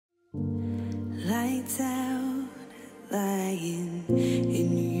nights out, lying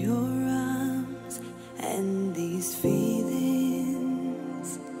in your arms, and these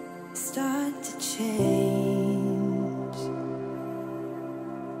feelings start to change.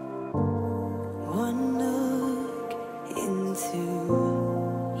 One look into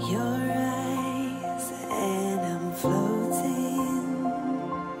your eyes and I'm floating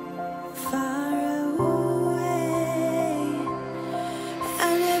far away.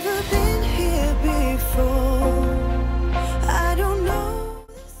 I've never been here before. I don't know.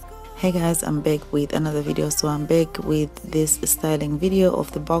 Hey guys, I'm back with another video. So I'm back with this styling video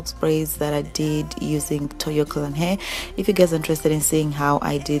of the box braids that I did using Toyokalon hair. If you guys are interested in seeing how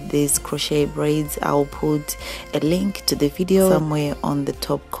I did these crochet braids, I'll put a link to the video somewhere on the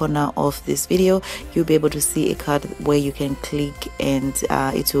top corner of this video. You'll be able to see a card where you can click and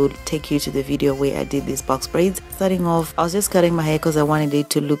it will take you to the video where I did these box braids. Starting off, I was just cutting my hair because I wanted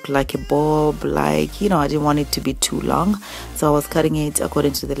it to look like a bob, like, you know, I didn't want it to be too long, so I was cutting it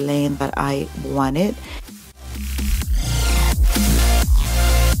according to the length that I wanted.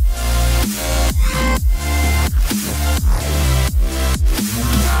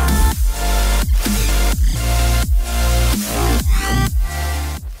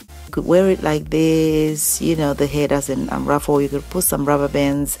 Could wear it like this, you know, the hair doesn't unravel. You could put some rubber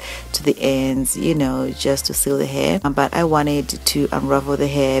bands to the ends, you know, just to seal the hair, but I wanted to unravel the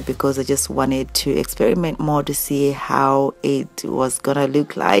hair because I just wanted to experiment more to see how it was gonna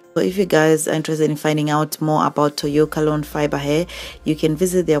look like. So if you guys are interested in finding out more about Toyokalon fiber hair, you can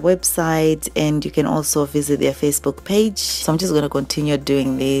visit their website and you can also visit their Facebook page. So I'm just gonna continue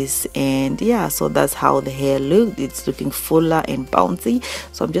doing this, and yeah, so that's how the hair looked. It's looking fuller and bouncy.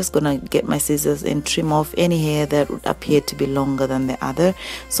 So I'm just gonna get my scissors and trim off any hair that would appear to be longer than the other.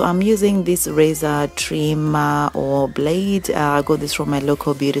 So I'm using this razor trimmer or blade. I got this from my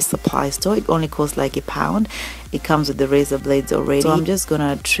local beauty supply store. It only costs like £1. It comes with the razor blades already. So I'm just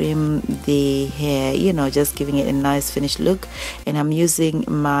gonna trim the hair, you know, just giving it a nice finished look. And I'm using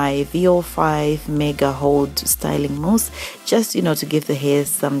my VO5 Mega Hold styling mousse, just, you know, to give the hair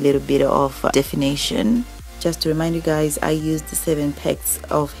some little bit of definition. Just to remind you guys, I used the 7 packs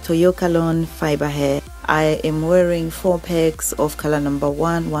of Toyokalon fiber hair. I am wearing 4 packs of color number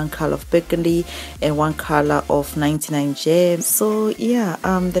 1, 1 color of burgundy, and 1 color of 99 gems. So yeah,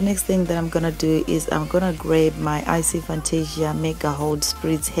 the next thing that I'm gonna do is I'm gonna grab my Icy Fantasia Mega Hold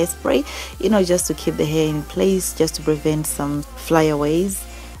Spritz hairspray, you know, just to keep the hair in place, just to prevent some flyaways.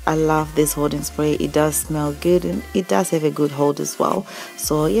 I love this holding spray. It does smell good and it does have a good hold as well.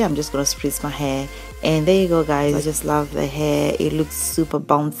 So yeah, I'm just gonna spritz my hair, and there you go guys. I just love the hair. It looks super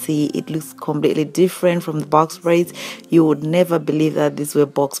bouncy. It looks completely different from the box braids. You would never believe that these were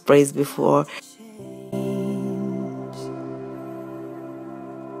box braids before.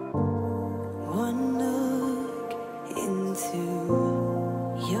 One look into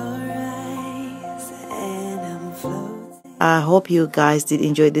your eyes and I'm floating. I hope you guys did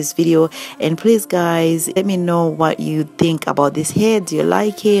enjoy this video, and please guys, let me know what you think about this hair. Do you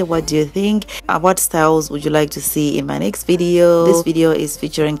like it? What do you think? What styles would you like to see in my next video? This video is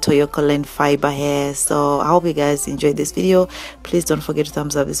featuring Toyokalon fiber hair. So I hope you guys enjoyed this video. Please don't forget to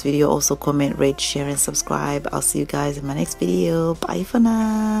thumbs up this video. Also comment, rate, share and subscribe. I'll see you guys in my next video. Bye for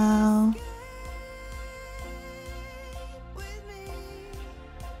now.